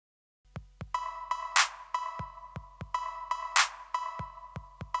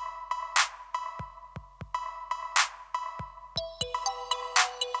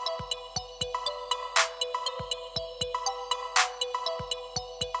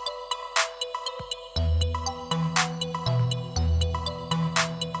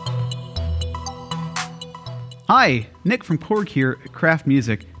Hi, Nick from Korg here at Kraft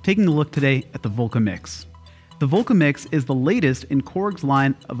Music, taking a look today at the Volcamix. The Volcamix is the latest in Korg's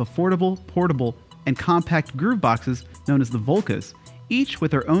line of affordable, portable, and compact groove boxes known as the Volcas, each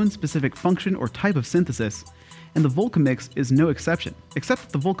with their own specific function or type of synthesis, and the Volcamix is no exception, except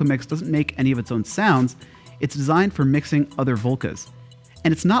that the Volcamix doesn't make any of its own sounds. It's designed for mixing other Volcas.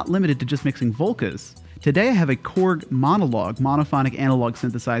 And it's not limited to just mixing Volcas. Today I have a Korg monophonic analog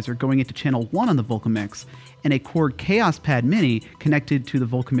synthesizer going into channel 1 on the Volcamix, and a Korg Chaos Pad Mini connected to the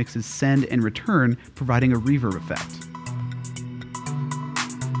Volcamix's send and return, providing a reverb effect.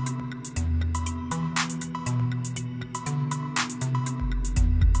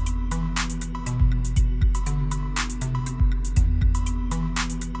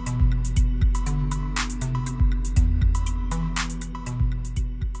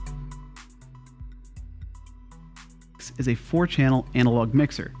 Is a 4-channel analog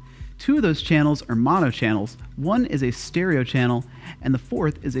mixer. 2 of those channels are mono channels, 1 is a stereo channel, and the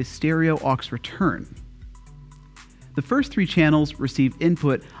 4th is a stereo aux return. The first 3 channels receive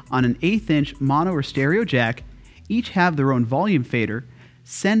input on an 1/8" mono or stereo jack, each have their own volume fader,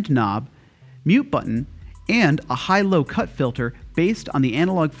 send knob, mute button, and a high-low cut filter based on the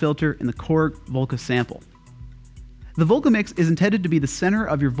analog filter in the Korg Volca sample. The Volcamix is intended to be the center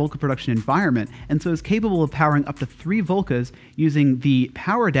of your Volca production environment, and so is capable of powering up to 3 Volcas using the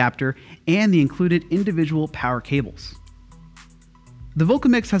power adapter and the included individual power cables. The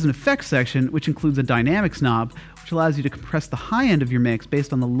Volcamix has an effects section which includes a dynamics knob, which allows you to compress the high end of your mix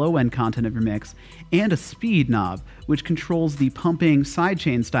based on the low end content of your mix, and a speed knob, which controls the pumping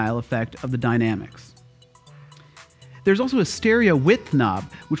sidechain style effect of the dynamics. There's also a stereo width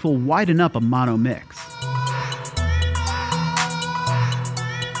knob, which will widen up a mono mix.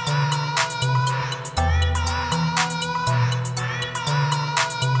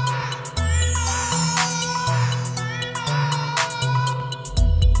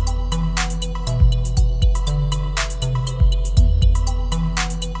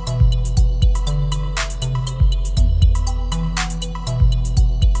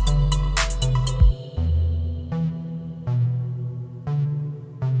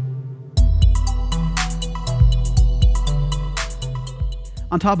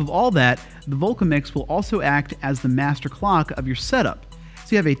 On top of all that, the Volcamix will also act as the master clock of your setup.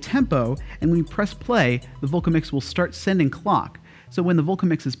 So you have a tempo, and when you press play, the Volcamix will start sending clock. So when the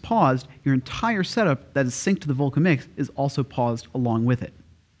Volcamix is paused, your entire setup that is synced to the Volcamix is also paused along with it.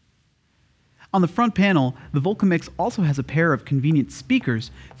 On the front panel, the Volcamix also has a pair of convenient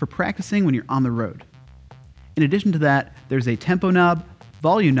speakers for practicing when you're on the road. In addition to that, there's a tempo knob,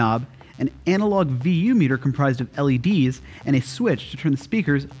 volume knob, an analog VU meter comprised of LEDs, and a switch to turn the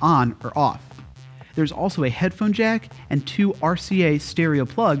speakers on or off. There's also a headphone jack and 2 RCA stereo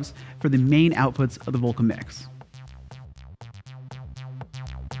plugs for the main outputs of the Volcamix.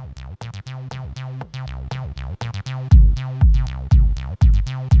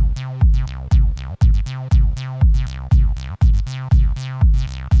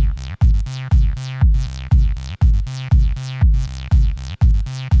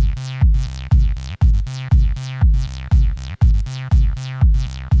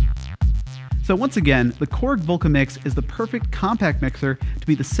 So once again, the Korg Volcamix is the perfect compact mixer to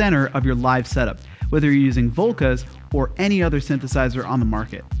be the center of your live setup, whether you're using Volcas or any other synthesizer on the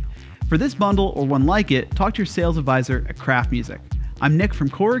market. For this bundle or one like it, talk to your sales advisor at Kraft Music. I'm Nick from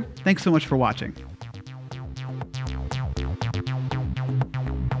Korg. Thanks so much for watching.